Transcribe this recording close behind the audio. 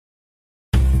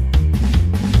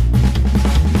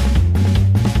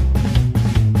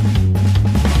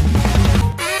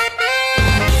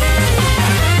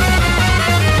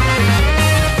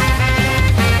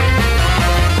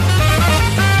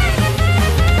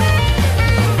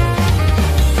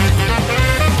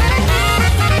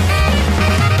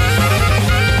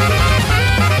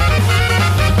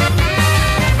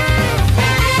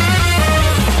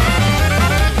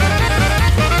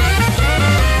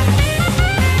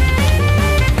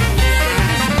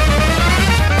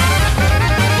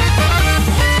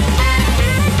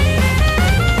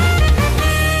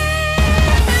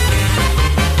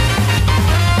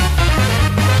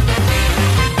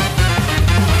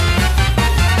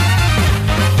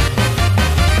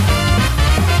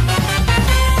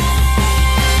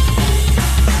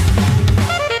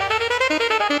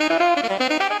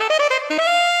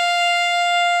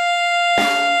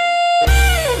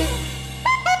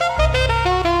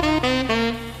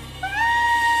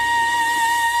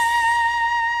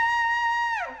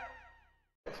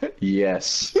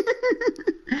Yes.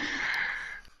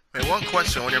 Hey, one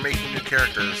question when you're making new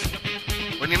characters.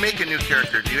 When you make a new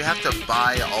character, do you have to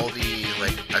buy all the,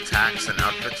 like, attacks and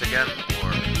outfits again,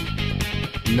 or...?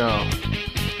 No.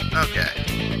 Okay.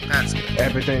 That's good.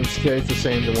 Everything stays the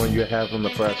same, the one you have on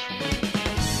the first one.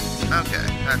 Okay,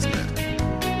 that's good.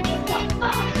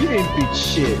 You didn't beat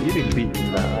shit. You didn't beat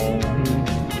that.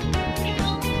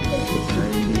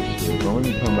 When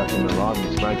you come back in the lobby,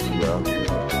 it's nice, bro.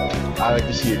 I like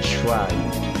to see you try.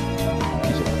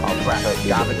 I'll crap that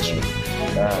garbage.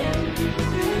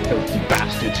 Filthy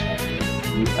bastard.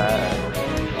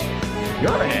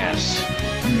 Your ass.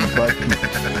 You butt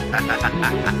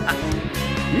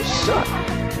You suck.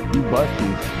 You butt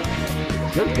teeth.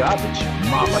 You're garbage.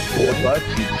 Mama, poor butt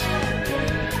teeth.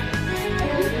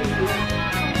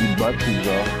 You butt teeth,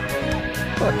 bro.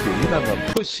 Fuck you. You're not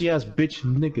a pussy ass bitch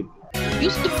nigga. You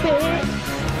stupid.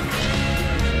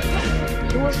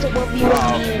 Who wants to 1v1 me? Oh,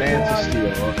 man to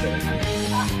steal. Okay.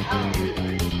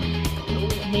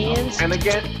 Man's And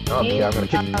again, oh yeah, I'm gonna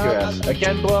kick your ass.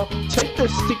 Again, Bleu, take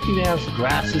those sticky ass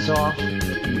glasses off.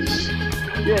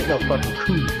 You ain't no fucking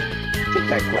cool. Take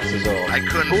that glasses off. I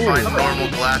couldn't find normal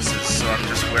glasses, so I'm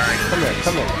just wearing them. Come here,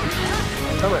 come here.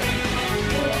 Come here.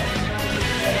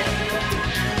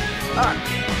 Ah!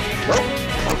 Nope.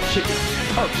 Oh shit.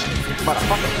 Oh shit.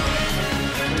 Motherfucker.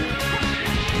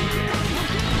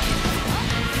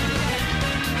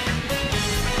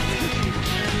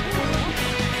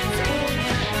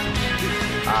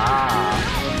 Ah!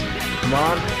 Come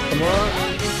on, come on.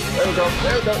 There we go,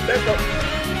 there we go, there we go.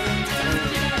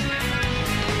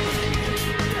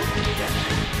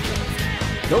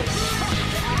 Nope.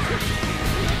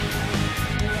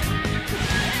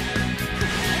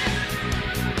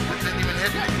 That didn't even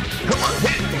hit me. Come on,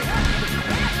 hit me.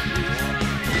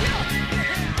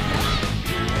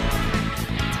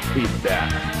 Eat that.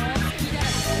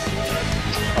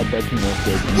 I bet you won't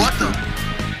get me. What the?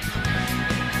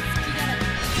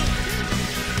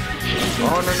 Oh,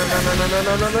 no, no, no, no, no,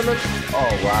 no, no, no, no.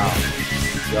 Oh, wow.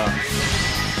 Yeah.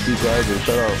 You guys are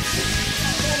shut up.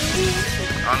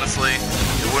 Honestly,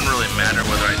 it wouldn't really matter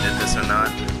whether I did this or not.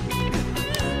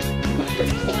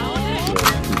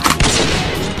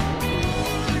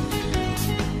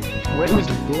 Where is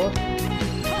the door?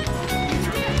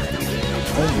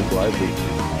 Oh, you lively.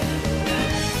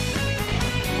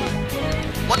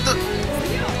 What the?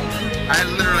 I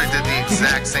literally did the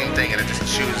exact same thing and it just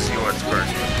chose yours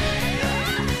first.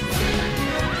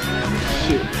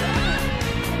 Shit.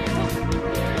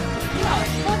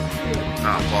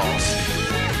 Oh, balls.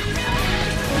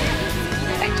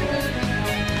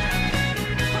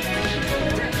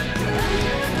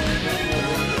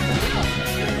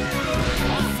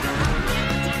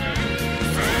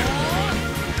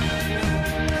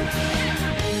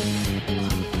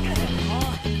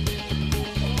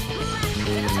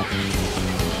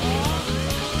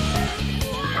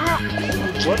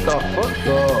 What the fuck?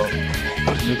 Oh.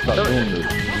 You stop doing this.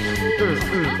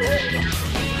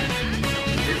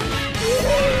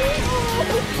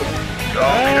 Go,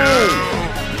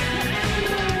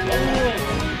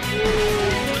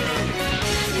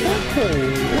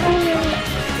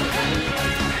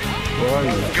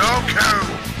 Goku!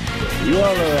 You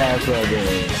all the ass right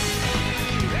there.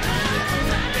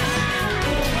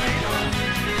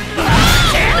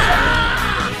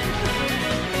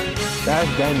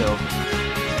 That's Daniel.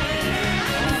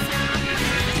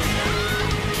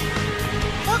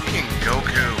 Fucking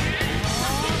Goku.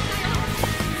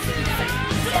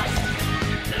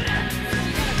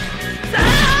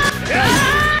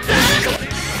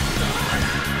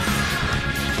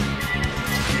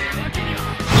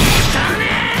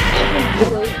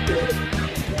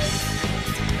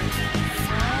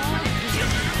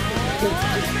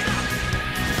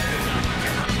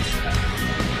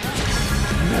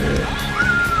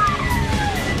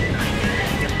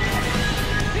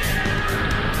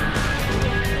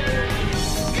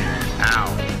 Ow.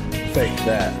 Take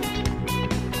that.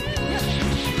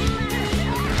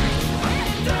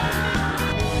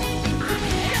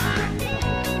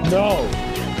 No!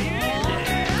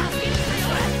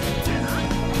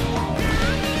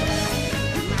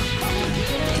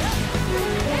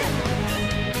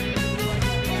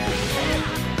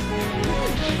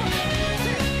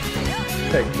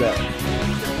 Take that.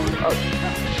 Oh.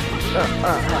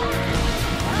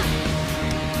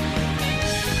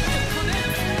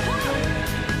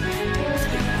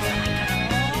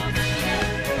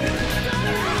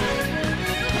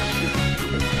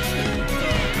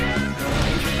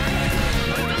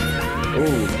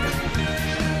 Ooh.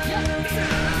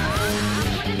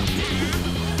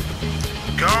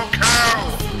 Goku!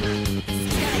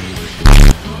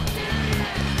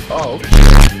 Oh.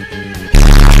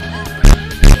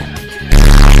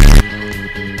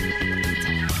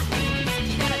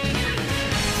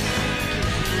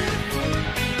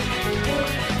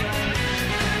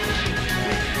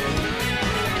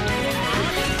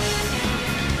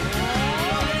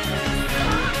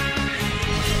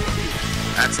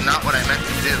 That's not what I meant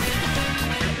to do.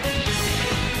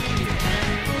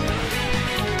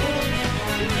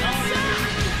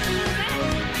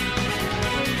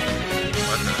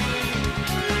 What the?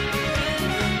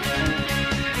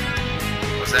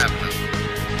 What's happening?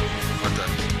 What the?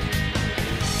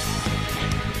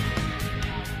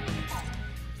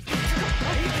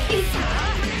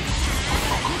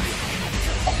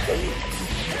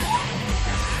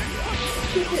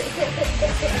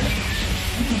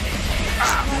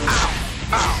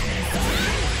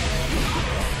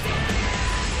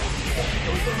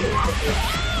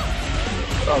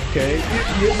 Okay,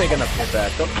 you're making up for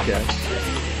that. Okay.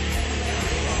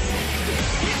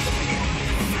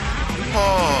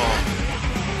 Oh,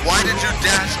 why did you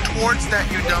dash towards that,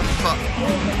 you dumb fuck?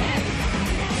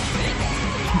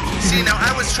 See, now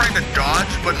I was trying to dodge,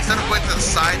 but instead of going to the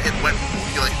side, it went,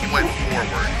 like, he went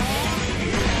forward.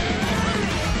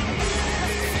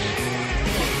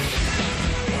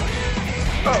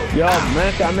 Oh, yo,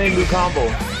 man, I made a new combo.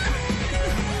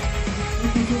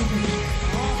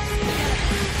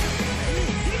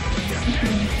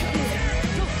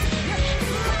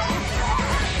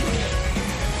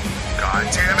 God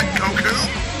damn it, Goku!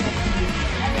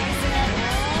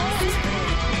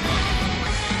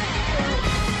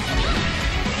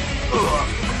 Ugh.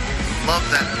 Love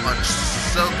that punch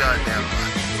so goddamn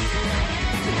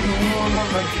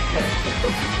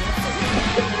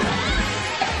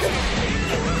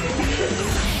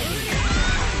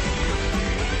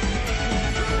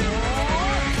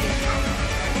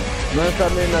Man, I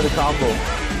made another combo.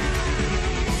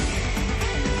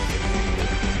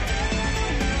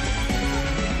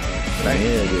 Right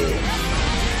here, dude.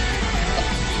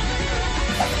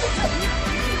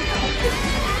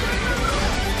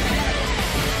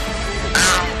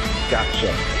 Ow!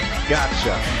 Gotcha.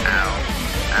 Gotcha. Ow.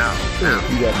 Ow. Ow.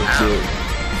 You got this dude.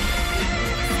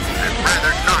 I'd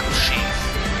rather not, Chief.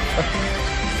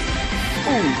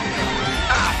 Ooh.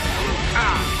 Ow.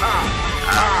 Ow. Ow.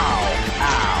 Ow.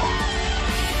 Ow.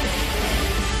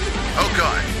 Oh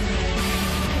god.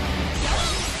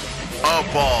 Oh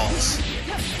balls.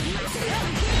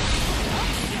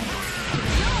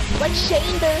 Like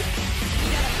Shane does.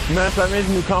 Man, I made a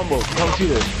new combo. Come see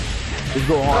this. Let's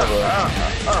go hard, bro.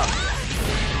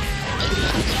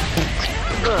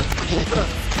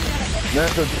 Man,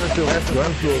 let's go.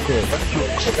 Okay.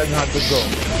 That's how to go.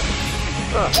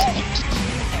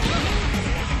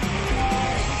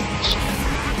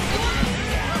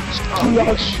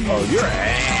 Oh, you're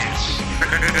ass.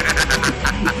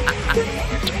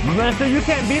 Man, so you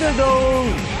can't beat us though.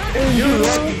 You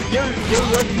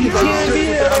can't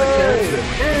beat us.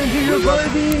 Andrew, you're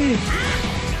garbage.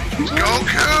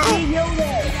 Goku!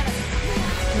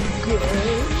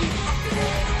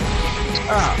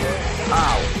 Ow.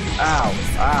 Ow. Ow.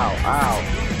 Ow. Ow.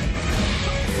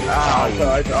 Ow.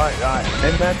 Alright.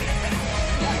 And then.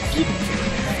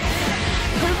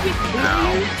 Perfect.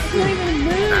 Ow. You don't even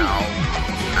move. Ow.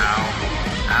 Ow.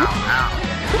 Ow. Ow.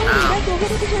 What Ow.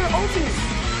 is your ultimate?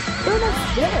 They're not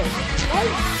dead.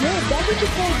 Right dead. That's what you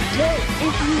call dead.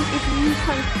 If you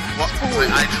kind of. Well,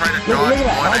 like, I try to dodge one,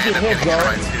 I end up getting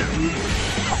tried to.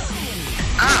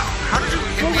 Ow! How did you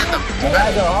hit me in the And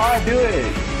I go hard, do it.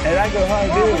 And I go hard,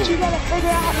 do But it. you gotta figure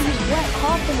out how to use Black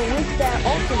Compliment with that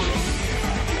ultimate.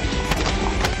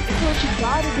 That's what you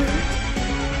gotta do.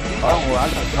 Oh, well, I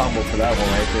got a combo for that one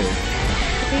right there.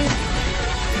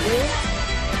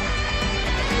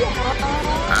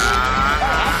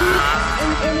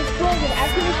 And it's closing.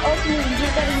 After this ultimate, you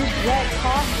just gotta use Black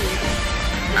Coffee.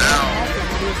 Ow.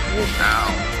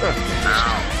 Ow.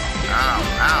 Ow. Ow.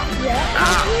 Ow. Yeah.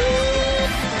 Ow.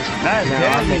 That's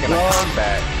damage, bro.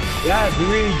 That's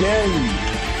really damage.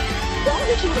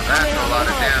 That's a lot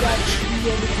of damage.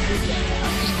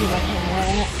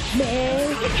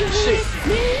 Shit.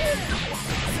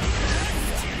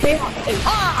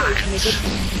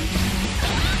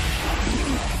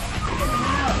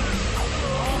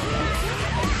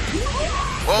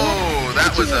 Whoa,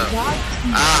 that was a...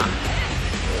 Ah.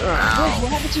 Ow.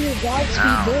 What happened to your God speed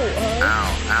Ow. bow, Ow.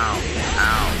 Ow.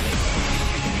 Ow.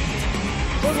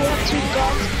 What happened to your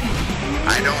God speed?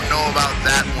 I don't know about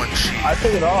that one, Chief. I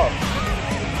took it off.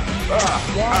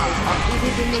 Wow.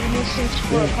 It didn't make no sense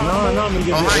for a combo. No, I'm gonna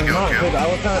give Oh, hi, it not, Goku. because I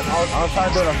was trying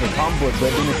to do it off the combo, but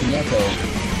it didn't connect though.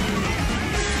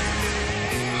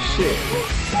 Shit.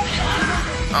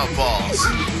 Oh, balls.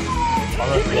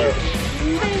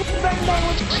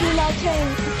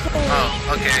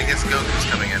 Oh, okay, I guess Goku's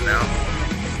coming in now.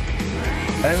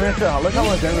 Hey, Mister, look how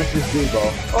much damage this dude, bro.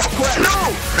 Oh, crap!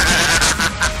 No!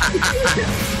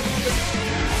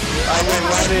 I went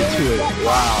right into it.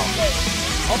 Wow.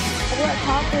 What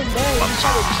happened there? You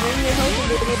started killing your host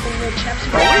and they didn't bring their chaps.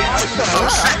 Oh,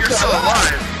 shit, you're still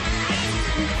alive.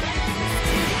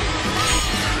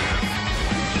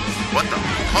 What the?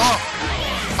 Oh!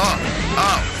 Oh!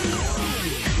 Oh!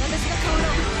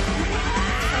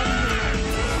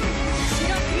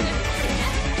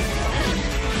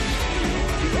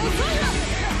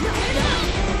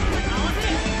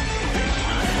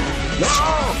 No!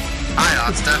 Hi,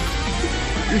 Asta.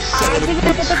 You son of a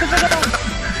bitch.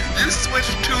 You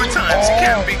switched 2 times. You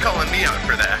can't be calling me out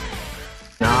for that.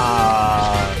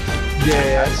 Nah.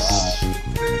 Yes.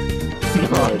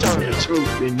 I'm telling the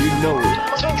truth, and you know it.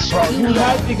 Bro, you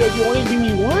lied because you only give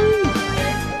me one.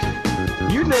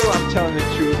 You know I'm telling the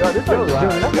truth. Oh, this is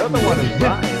lying. The other one is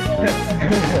lying.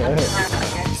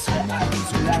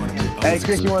 Hey,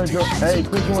 Chris, you want to go? Hey,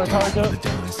 Chris, you want to talk up?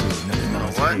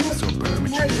 What?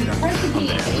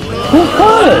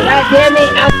 God damn it!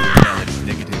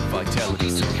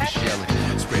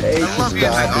 I love using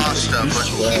Asta, but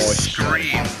he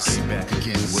screams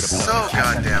so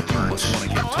goddamn much.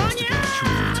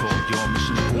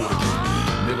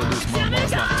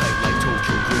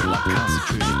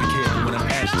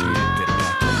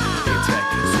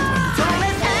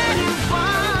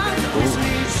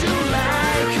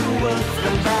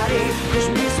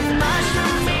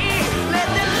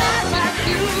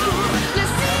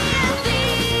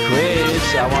 Chris,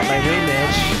 I want my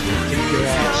rematch. Kick your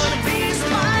ass.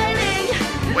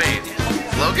 Wait,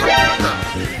 Logan?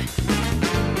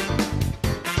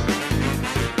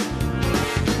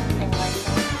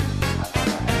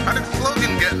 How did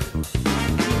Logan get?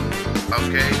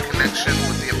 Okay, connection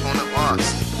with the opponent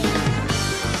lost.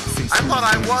 I thought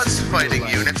I was fighting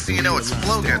you. Next thing you know, it's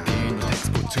Logan.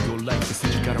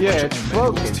 Yeah, it's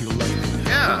broken.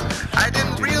 Yeah, I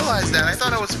didn't realize that. I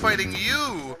thought I was fighting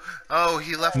you. Oh,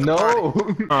 he left the No.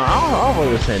 party. I don't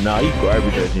want to say no. You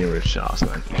garbage as you were shots,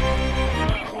 man.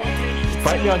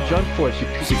 Fight me on Junk Force, you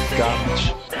piece of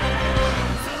garbage.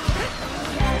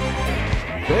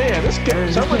 Damn, this guy.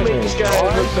 Someone made this guy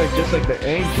look like just like the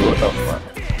angel. What the fuck?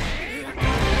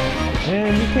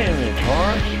 Man, you can't even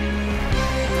charge.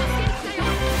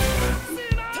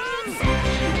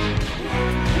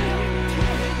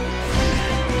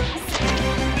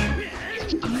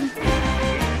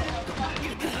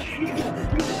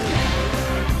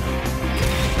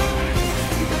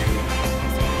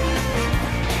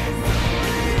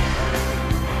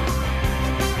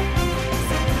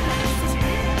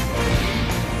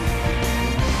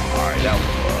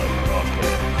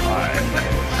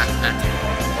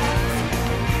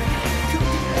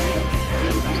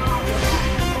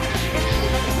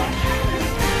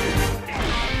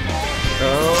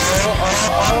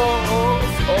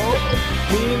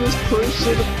 Me and this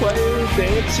person are playing,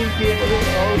 dancing together.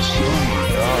 Oh shit.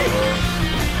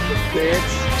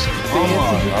 Oh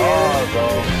my god, bro. Dancing together. Bro.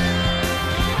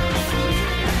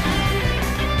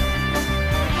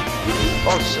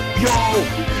 Oh, yo!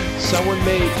 Someone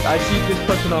made, I see this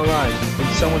person online, and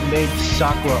someone made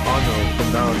Sakura Ano from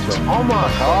Naruto. Oh my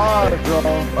god, bro.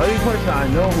 Only person I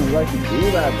know who likes to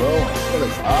do that, bro. I swear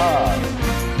to god.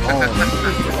 Oh,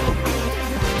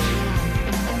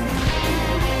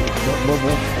 Bro,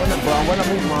 when I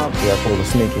move my... Yeah, I pulled a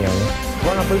sneaky on me.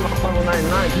 When I move my Final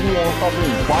 99, people won't stop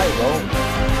being quiet, bro.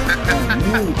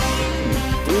 You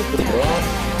stupid, bro.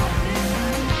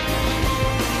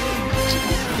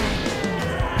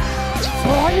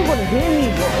 Bro, why you gonna hit me,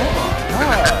 bro?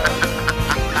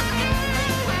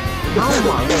 Oh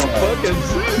my god. Fucking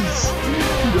Zeus.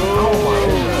 Yo. Oh my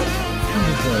god.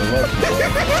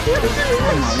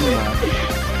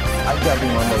 I gotta be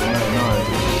my number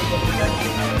 99.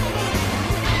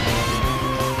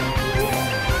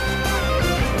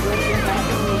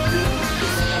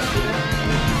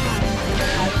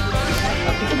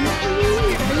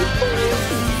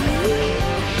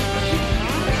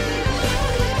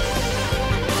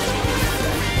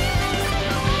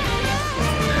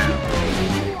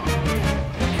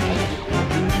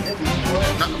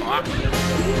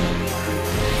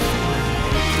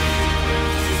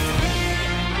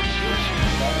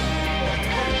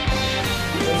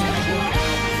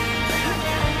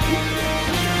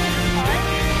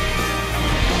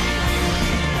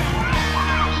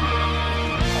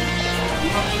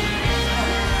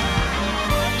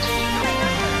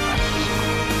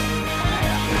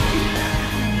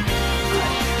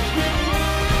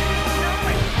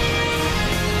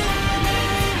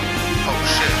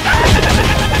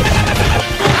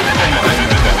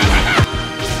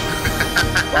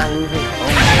 losing?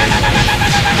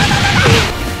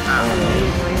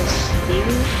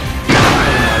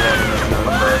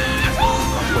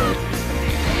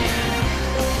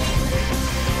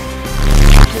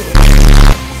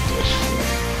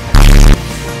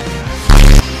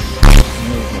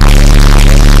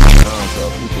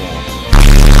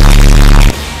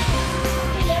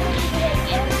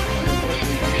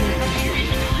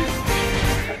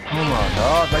 Oh my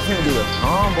gosh, I can't do a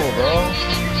combo, bro.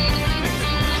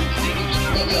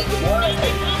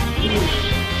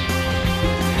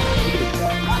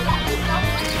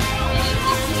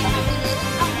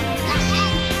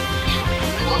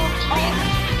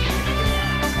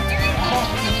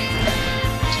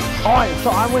 Alright, so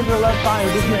I went to the left side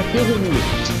and this man killed me.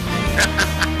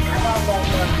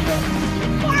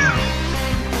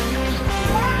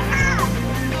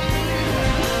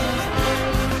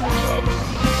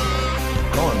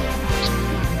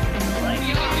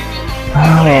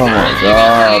 Oh my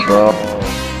god, bro.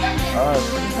 That's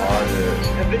retarded.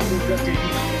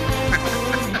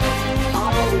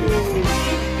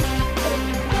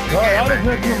 Bro, I was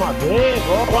making my bed,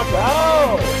 bro. Watch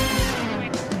out!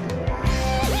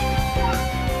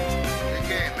 Good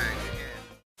game, man.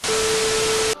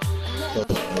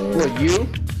 What, you?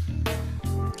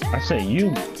 I say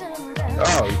you.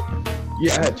 Oh,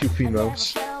 yeah, I had two females.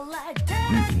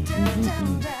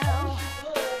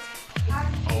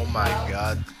 Oh my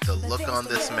god, the look on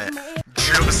this man.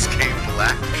 Josuke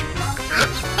Black.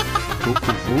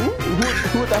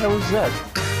 Who the hell was that?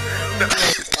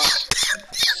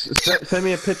 Send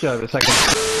me a picture of it so I can...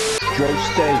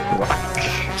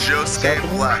 Josuke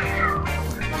Black.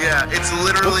 Yeah, it's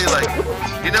literally like,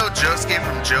 you know Josuke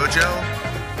from JoJo?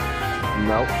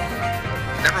 No.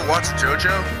 Never watched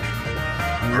JoJo?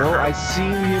 No, I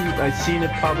seen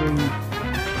it probably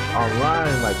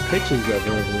online, like pictures of it,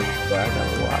 but I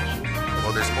never watched it.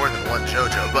 Well, there's more than one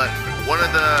JoJo, but one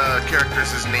of the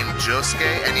characters is named Josuke,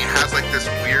 and he has like this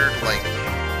weird like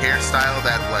hairstyle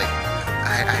that like,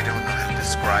 I don't know how to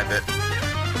describe it,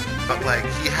 but like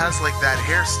he has like that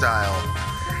hairstyle,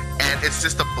 and it's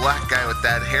just a black guy with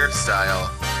that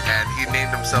hairstyle, and he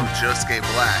named himself Josuke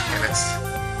Black, and it's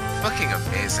fucking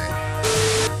amazing.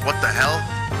 What the hell?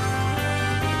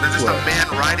 There's just a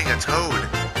man riding a toad.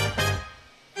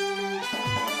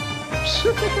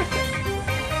 What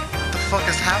the fuck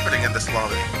is happening in this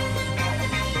lobby?